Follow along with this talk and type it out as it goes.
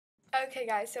Okay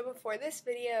guys, so before this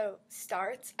video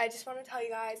starts, I just want to tell you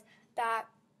guys that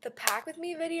the Pack With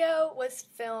Me video was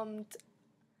filmed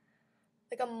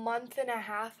like a month and a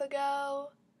half ago,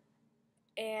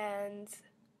 and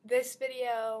this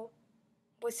video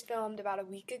was filmed about a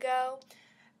week ago,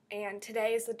 and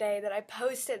today is the day that I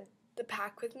posted the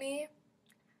Pack With Me.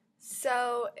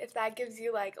 So if that gives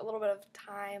you like a little bit of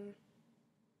time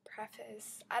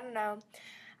preface, I don't know,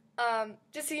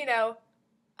 just so you know,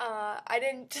 I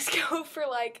didn't just go for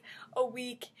like a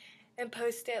week and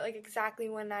post it like exactly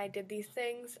when I did these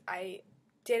things. I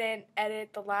didn't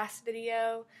edit the last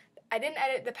video. I didn't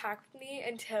edit the Pack With Me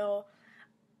until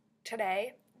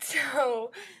today.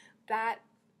 So that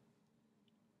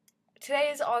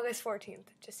today is August 14th,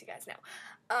 just so you guys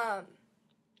know.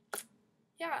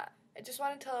 Yeah, I just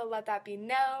wanted to let that be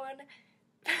known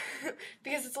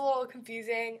because it's a little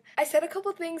confusing. I said a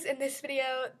couple things in this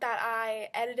video that I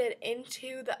edited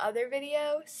into the other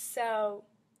video, so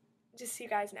just so you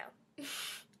guys know.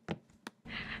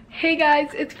 Hey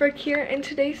guys, it's Brooke here, and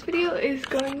today's video is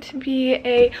going to be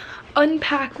a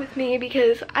unpack with me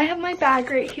because I have my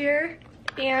bag right here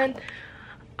and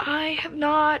I have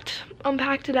not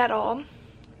unpacked it at all,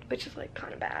 which is like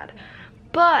kind of bad,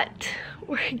 but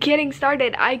we're getting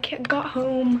started. I got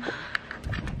home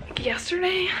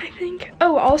yesterday, I think.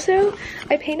 Oh, also,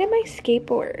 I painted my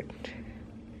skateboard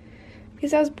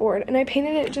because I was bored, and I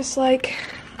painted it just like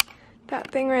that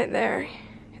thing right there.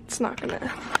 It's not gonna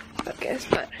focus,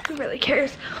 but who really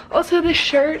cares? Also, this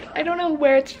shirt, I don't know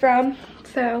where it's from,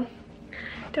 so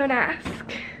don't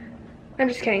ask. I'm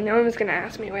just kidding, no one was gonna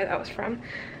ask me where that was from.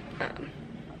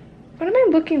 What am I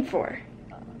looking for?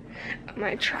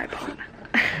 My tripod.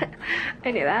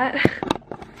 I knew that.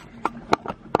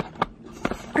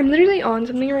 I'm literally on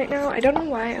something right now. I don't know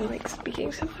why I'm like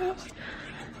speaking so fast.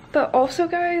 But also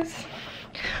guys,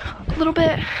 a little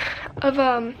bit of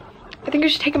I think I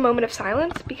should take a moment of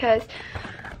silence because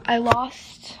I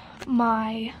lost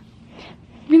my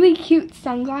really cute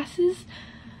sunglasses.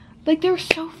 Like, they were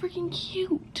so freaking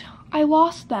cute. I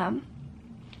lost them.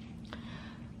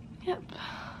 Yep.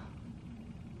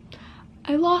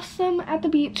 I lost them at the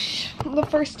beach the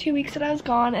first 2 weeks that I was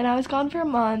gone, and I was gone for a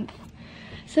month.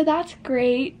 So that's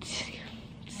great.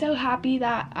 So happy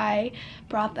that I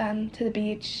brought them to the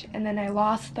beach and then I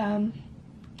lost them.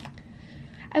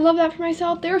 I love that for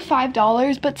myself. They were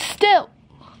 $5, but still,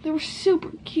 they were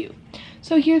super cute.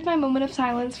 So here's my moment of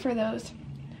silence for those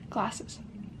glasses.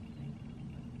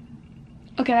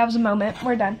 Okay, that was a moment.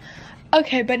 We're done.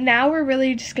 Okay, but now we're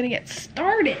really just gonna get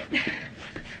started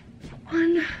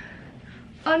on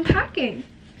unpacking.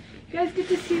 You guys get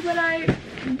to see what I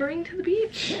bring to the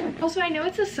beach. Also, I know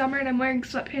it's the summer and I'm wearing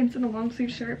sweatpants and a long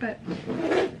sleeve shirt, but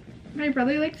my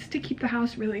brother likes to keep the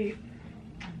house really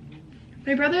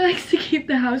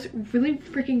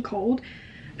freaking cold,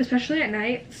 especially at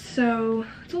night, so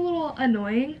it's a little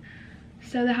annoying.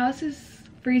 So the house is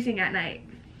freezing at night,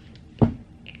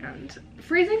 and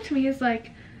freezing to me is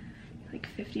like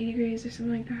 50 degrees or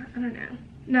something like that. I don't know.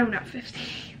 No, not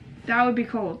 50. That would be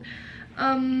cold.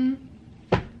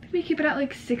 We keep it at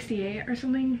like 68 or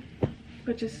something,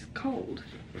 which is cold.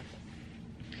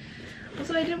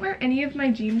 Also, I didn't wear any of my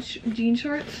jean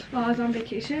shorts while I was on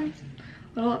vacation.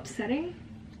 A little upsetting,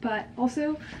 but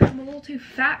also I'm a little too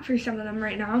fat for some of them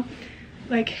right now.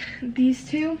 Like these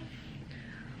two,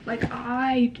 like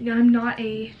I'm not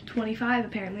a 25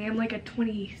 apparently. I'm like a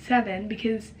 27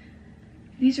 because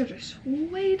these are just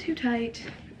way too tight,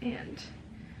 and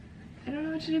I don't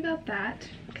know what to do about that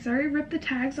because I already ripped the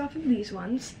tags off of these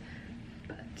ones,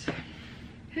 but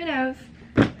who knows?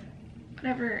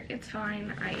 Whatever, it's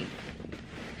fine. I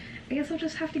guess I'll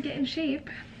just have to get in shape.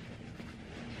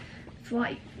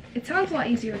 It sounds a lot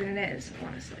easier than it is,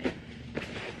 honestly.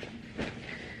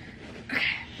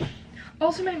 Okay.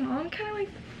 Also, my mom kind of like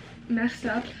messed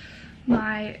up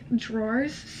my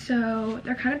drawers, so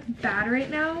they're kind of bad right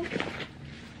now.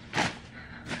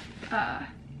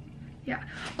 Yeah.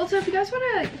 Also, if you guys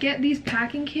want to get these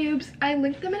packing cubes, I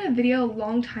linked them in a video a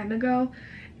long time ago.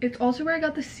 It's also where I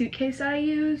got the suitcase that I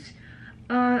used.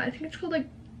 I think it's called like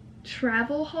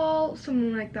Travel Haul,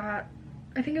 something like that.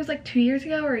 I think it was like 2 years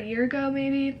ago or a year ago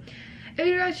maybe. If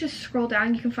you guys just scroll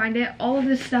down, you can find it. All of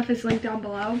this stuff is linked down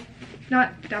below.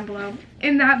 Not down below.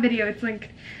 In that video, it's linked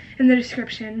in the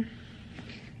description.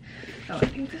 Oh, I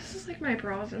think this is like my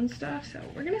bras and stuff, so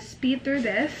we're gonna speed through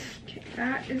this. Okay,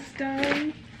 that is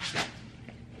done.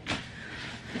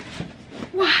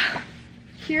 Wow.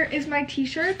 Here is my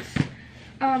t-shirts.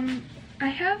 I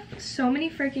have so many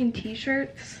freaking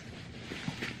t-shirts.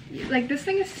 Like, this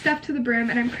thing is stuffed to the brim,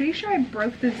 and I'm pretty sure I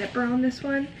broke the zipper on this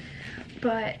one,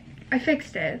 but I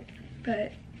fixed it.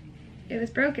 But it was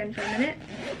broken for a minute.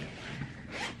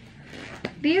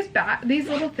 These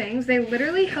little things, they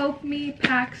literally help me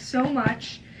pack so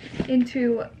much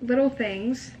into little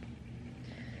things.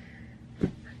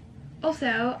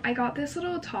 Also, I got this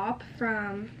little top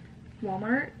from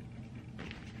Walmart.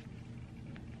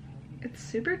 It's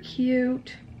super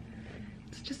cute.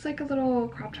 It's just like a little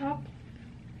crop top.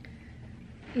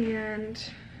 And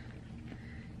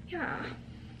yeah,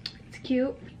 it's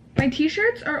cute. My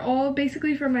t-shirts are all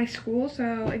basically from my school,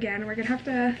 so again, we're gonna have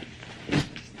to just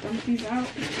dump these out.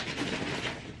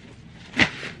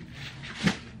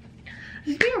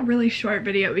 This is being a really short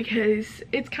video because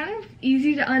it's kind of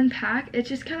easy to unpack. It's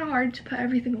just kind of hard to put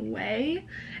everything away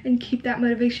and keep that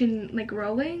motivation like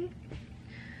rolling.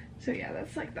 So yeah,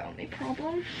 that's like the only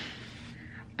problem.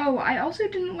 Oh, I also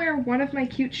didn't wear one of my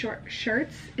cute short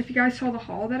shirts. If you guys saw the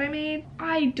haul that I made,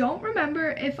 I don't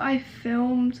remember if I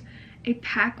filmed a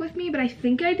pack with me, but I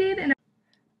think I did. And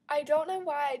I don't know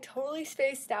why I totally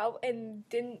spaced out and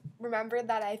didn't remember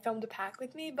that I filmed a pack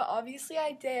with me, but obviously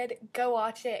I did. Go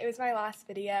watch it. It was my last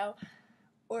video,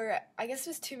 or I guess it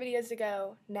was 2 videos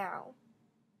ago now.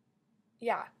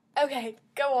 Yeah. Okay,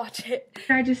 go watch it.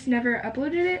 I just never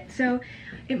uploaded it, so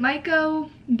it might go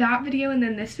that video and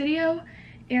then this video,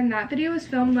 and that video was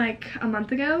filmed like a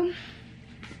month ago.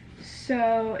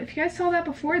 So if you guys saw that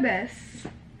before this,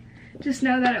 just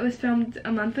know that it was filmed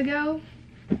a month ago.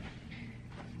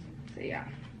 So yeah.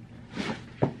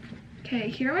 Okay,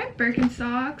 here are my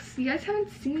Birkenstocks. You guys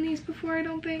haven't seen these before, I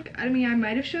don't think. I mean, I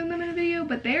might have shown them in a video,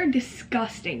 but they are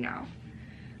disgusting now.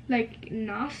 Like,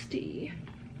 nasty.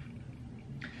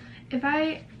 If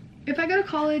I go to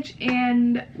college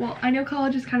and, well, I know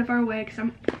college is kind of far away because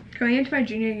I'm going into my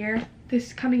junior year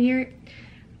this coming year,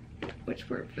 which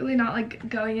we're really not like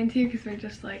going into because we're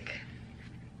just like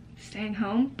staying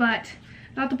home, but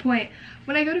not the point.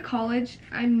 When I go to college,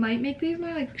 I might make these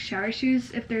my like shower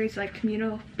shoes if there's like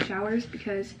communal showers,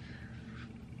 because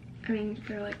I mean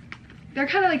they're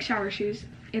kind of like shower shoes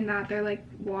in that they're like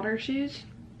water shoes.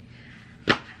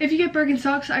 If you get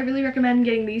Birkenstocks, I really recommend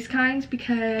getting these kinds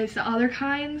because the other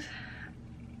kinds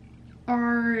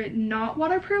are not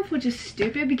waterproof, which is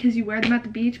stupid because you wear them at the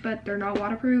beach, but they're not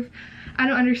waterproof. I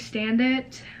don't understand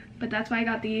it, but that's why I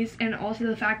got these, and also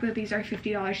the fact that these are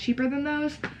 $50 cheaper than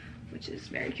those, which is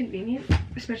very convenient,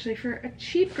 especially for a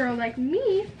cheap girl like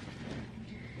me.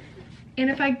 And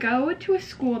if I go to a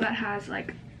school that has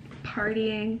like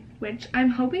partying, which I'm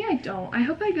hoping I don't. I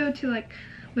hope I go to like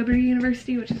Liberty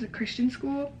University, which is a Christian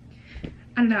school.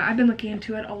 I don't know, I've been looking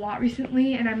into it a lot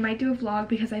recently, and I might do a vlog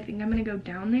because I think I'm gonna go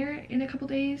down there in a couple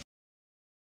days.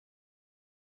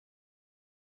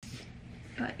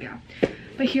 But yeah,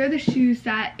 but here are the shoes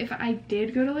that if I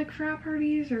did go to like frat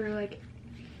parties or like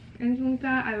anything like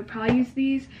that, I would probably use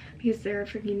these because they're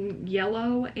freaking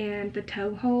yellow and the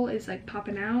toe hole is like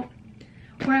popping out.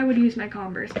 Or I would use my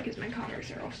Converse because my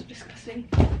Converse are also disgusting.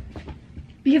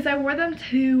 Because I wore them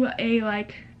to a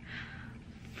like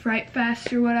Fright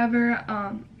Fest or whatever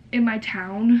in my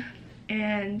town,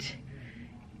 and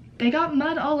they got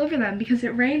mud all over them because it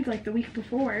rained like the week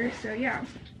before, so yeah.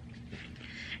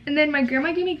 And then my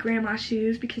grandma gave me grandma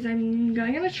shoes because I'm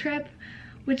going on a trip,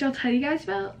 which I'll tell you guys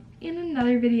about in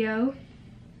another video.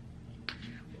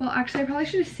 Well, actually I probably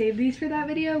should have saved these for that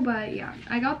video, but yeah,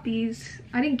 I got these.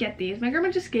 I didn't get these, my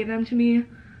grandma just gave them to me.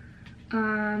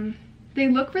 They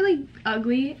look really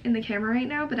ugly in the camera right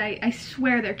now, but I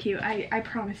swear they're cute. I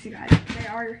promise you guys. They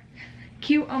are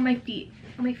cute on my feet.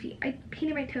 On my feet. I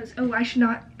painted my toes. Oh, I should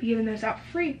not be giving those out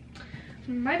for free.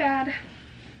 My bad.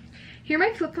 Here are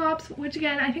my flip-flops, which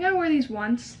again, I think I wore these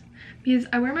once because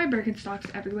I wear my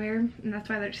Birkenstocks everywhere, and that's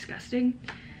why they're disgusting.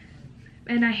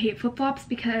 And I hate flip-flops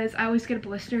because I always get a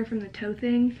blister from the toe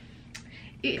thing.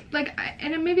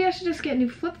 And maybe I should just get new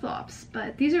flip-flops,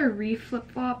 but these are reef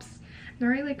flip-flops. They're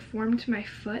already like formed to my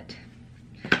foot.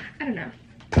 I don't know.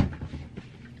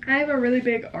 I have a really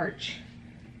big arch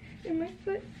in my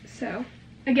foot. So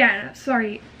again,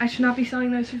 sorry, I should not be selling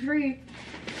those for free,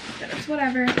 but it's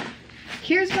whatever.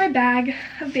 Here's my bag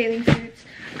of bathing suits.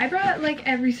 I brought like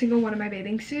every single one of my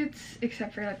bathing suits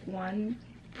except for like one,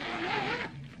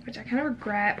 which I kind of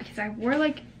regret because I wore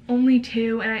like only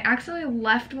 2 and I accidentally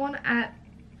left one at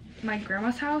my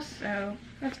grandma's house, so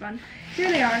that's fun.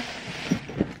 Here they are.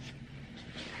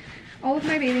 All of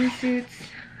my bathing suits.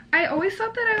 I always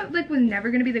thought that I like was never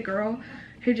gonna be the girl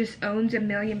who just owns a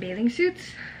million bathing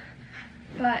suits,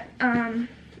 but I'm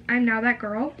now that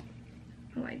girl.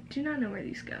 Oh, I do not know where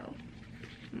these go.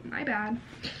 My bad.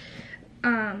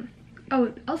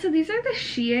 Oh, also these are the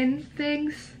Shein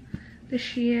things. The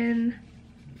Shein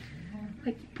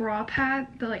like bra pad,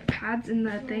 the like pads in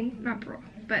the thing, not bra,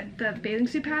 but the bathing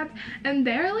suit pads, and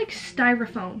they're like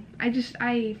styrofoam.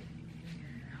 I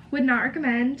would not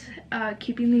recommend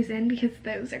keeping these in because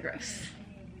those are gross.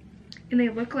 And they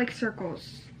look like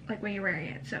circles, like when you're wearing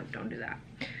it, so don't do that.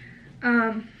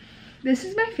 This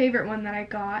is my favorite one that I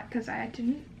got because I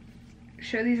didn't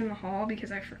show these in the haul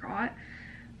because I forgot.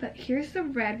 But here's the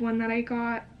red one that I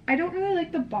got. I don't really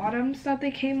like the bottoms that they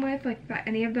came with, like that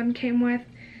any of them came with,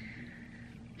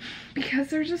 because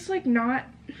they're just like not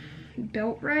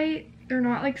built right. They're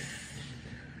not like,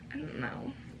 I don't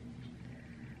know.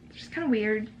 They're just kind of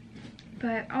weird.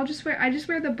 But I just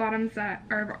wear the bottoms that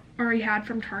are already had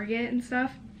from Target and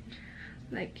stuff.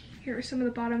 Like here are some of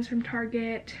the bottoms from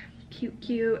Target.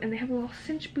 Cute, and they have a little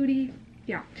cinch booty.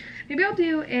 Yeah, maybe I'll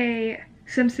do a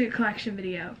swimsuit collection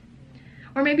video,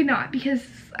 or maybe not because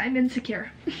I'm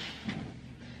insecure.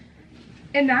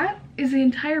 And that is the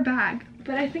entire bag,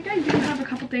 but I think I do have a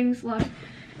couple things left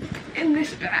in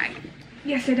this bag.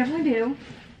 Yes, I definitely do.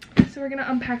 So we're gonna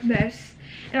unpack this,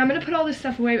 and I'm gonna put all this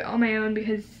stuff away on my own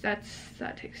because that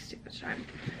takes too much time.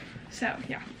 So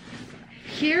yeah,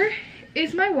 here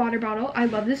is my water bottle. I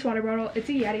love this water bottle. It's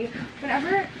a Yeti.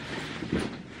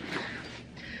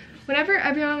 Whenever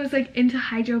everyone was like into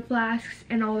hydro flasks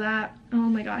and all that, oh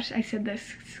my gosh, I said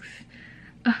this.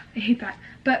 I hate that.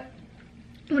 But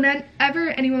whenever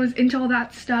anyone was into all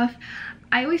that stuff,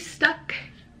 I always stuck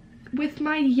with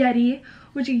my Yeti,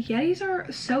 which Yetis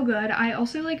are so good. I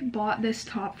also like bought this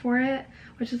top for it,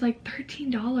 which is like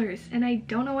 $13, and I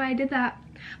don't know why I did that.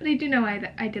 But I do know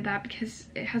why I did that because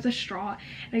it has a straw,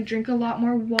 and I drink a lot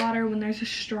more water when there's a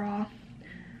straw.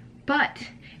 But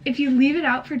if you leave it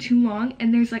out for too long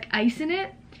and there's like ice in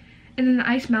it, and then the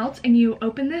ice melts and you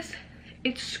open this,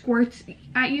 it squirts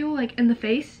at you like in the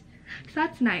face. So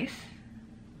that's nice.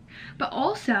 But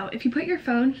also, if you put your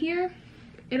phone here,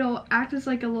 it'll act as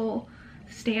like a little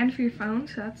stand for your phone,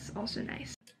 so that's also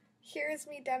nice. Here's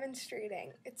me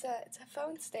demonstrating. It's a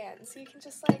phone stand, so you can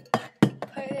just like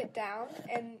put it down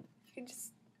and you can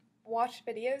just watch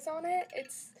videos on it.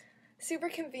 It's super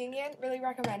convenient, really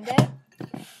recommend it.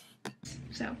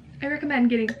 So I recommend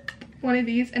getting one of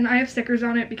these, and I have stickers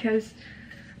on it because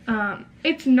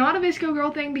it's not a Visco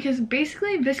girl thing, because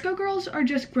basically Visco girls are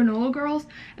just granola girls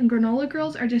and granola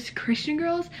girls are just Christian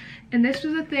girls, and this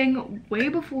was a thing way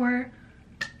before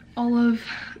all of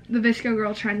the Visco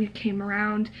girl trend came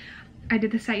around. I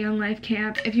did this at Young Life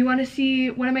Camp. If you want to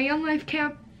see one of my Young Life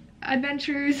Camp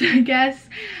adventures, I guess,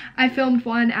 I filmed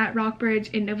one at Rockbridge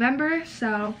in November,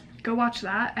 so go watch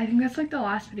that. I think that's like the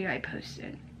last video I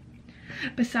posted,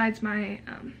 besides my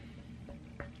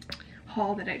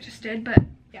haul that I just did. But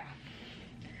yeah,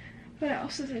 what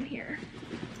else is in here?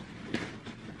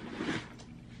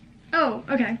 Oh,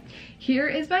 okay, here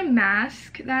is my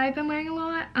mask that I've been wearing a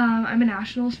lot. I'm a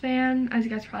Nationals fan, as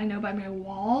you guys probably know by my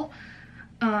wall,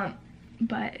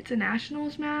 but it's a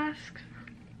Nationals mask.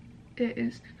 It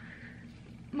is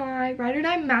my ride or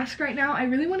die mask right now. I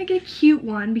really want to get a cute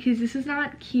one because this is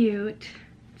not cute.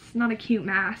 It's not a cute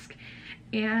mask,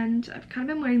 and I've kind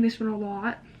of been wearing this one a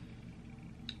lot.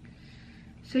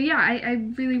 So yeah, I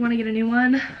really want to get a new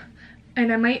one,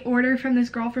 and I might order from this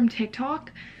girl from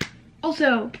TikTok.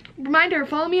 Also, reminder,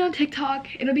 follow me on TikTok.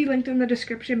 It'll be linked in the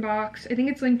description box. I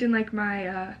think it's linked in like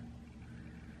my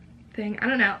thing. I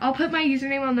don't know. I'll put my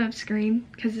username on the screen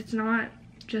because it's not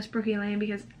just Brooke Elaine,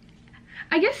 because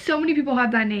I guess so many people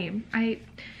have that name. I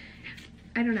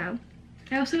don't know.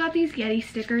 I also got these Yeti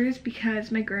stickers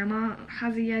because my grandma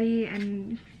has a Yeti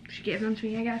and she gave them to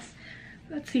me, I guess.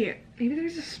 Let's see. Maybe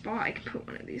there's a spot I can put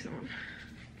one of these on.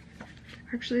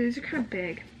 Actually, these are kind of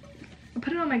big. I'll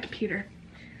put it on my computer.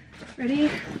 Ready?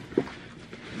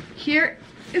 Here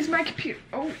is my computer.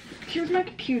 Oh, here's my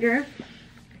computer.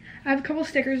 I have a couple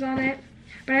stickers on it,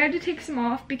 but I had to take some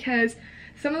off because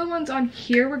some of the ones on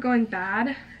here were going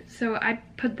bad. So I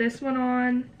put this one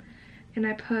on, and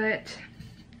I put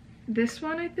this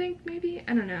one, I think, maybe?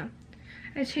 I don't know.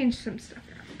 I changed some stuff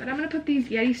around. But I'm going to put these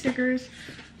Yeti stickers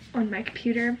on my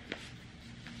computer.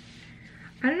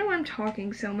 I don't know why I'm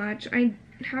talking so much. I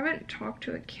haven't talked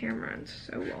to a camera in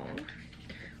so long.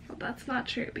 Well, that's not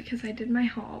true because I did my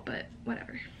haul, but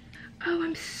whatever. Oh,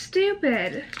 I'm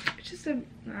stupid. It's just a...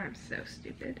 Oh, I'm so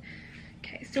stupid.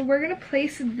 Okay, so we're going to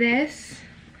place this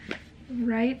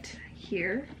right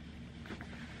here.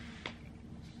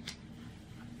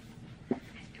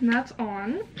 And that's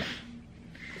on.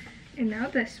 And now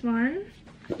this one.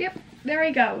 Yep, there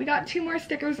we go. We got 2 more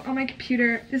stickers on my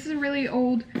computer. This is a really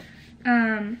old,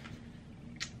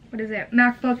 what is it?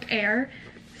 MacBook Air.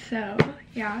 So,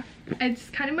 yeah, it's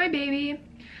kind of my baby.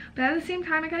 But at the same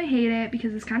time, I kind of hate it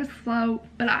because it's kind of slow.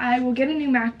 But I will get a new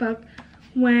MacBook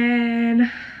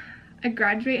when I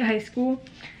graduate high school.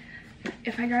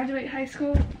 If I graduate high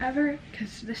school ever,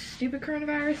 because of this stupid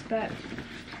coronavirus, but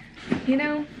you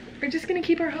know, we're just gonna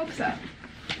keep our hopes up.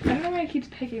 I don't know why it keeps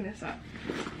picking this up.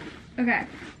 Okay,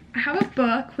 I have a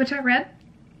book which I read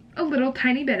a little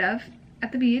tiny bit of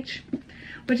at the beach,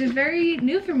 which is very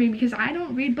new for me because I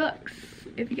don't read books,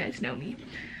 if you guys know me.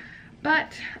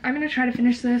 But I'm gonna try to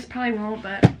finish this. Probably won't,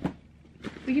 but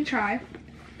we can try.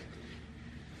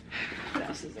 What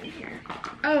else is in here?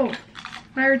 Oh,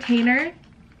 my retainer.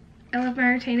 I love my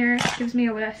retainer. It gives me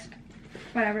a lisp.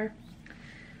 Whatever.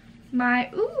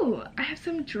 Ooh, I have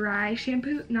some dry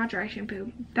shampoo. Not dry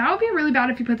shampoo. That would be really bad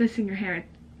if you put this in your hair.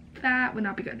 That would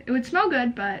not be good. It would smell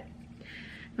good, but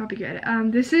not be good.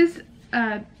 This is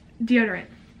deodorant.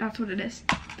 That's what it is.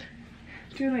 I'm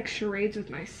doing like charades with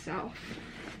myself.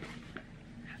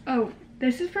 Oh,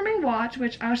 this is for my watch,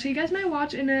 which I'll show you guys my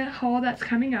watch in a haul that's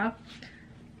coming up.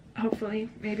 Hopefully.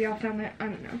 Maybe I'll film it. I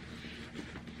don't know.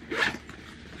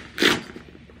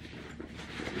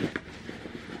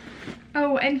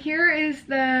 Oh, and here is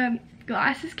the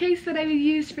glasses case that I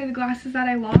used for the glasses that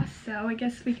I lost. So I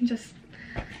guess we can just,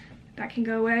 that can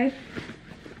go away.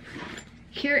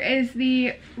 Here is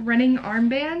the running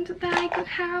armband that I could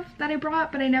have, that I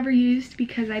brought, but I never used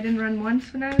because I didn't run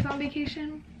once when I was on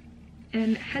vacation.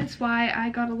 And hence why I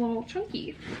got a little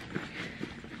chunky.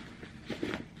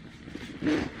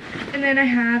 And then I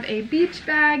have a beach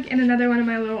bag and another one of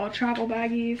my little travel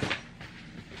baggies.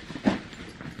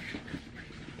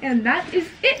 And that is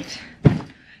it.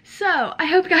 So, I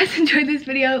hope you guys enjoyed this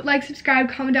video. Like, subscribe,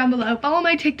 comment down below, follow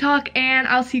my TikTok, and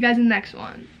I'll see you guys in the next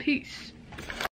one. Peace.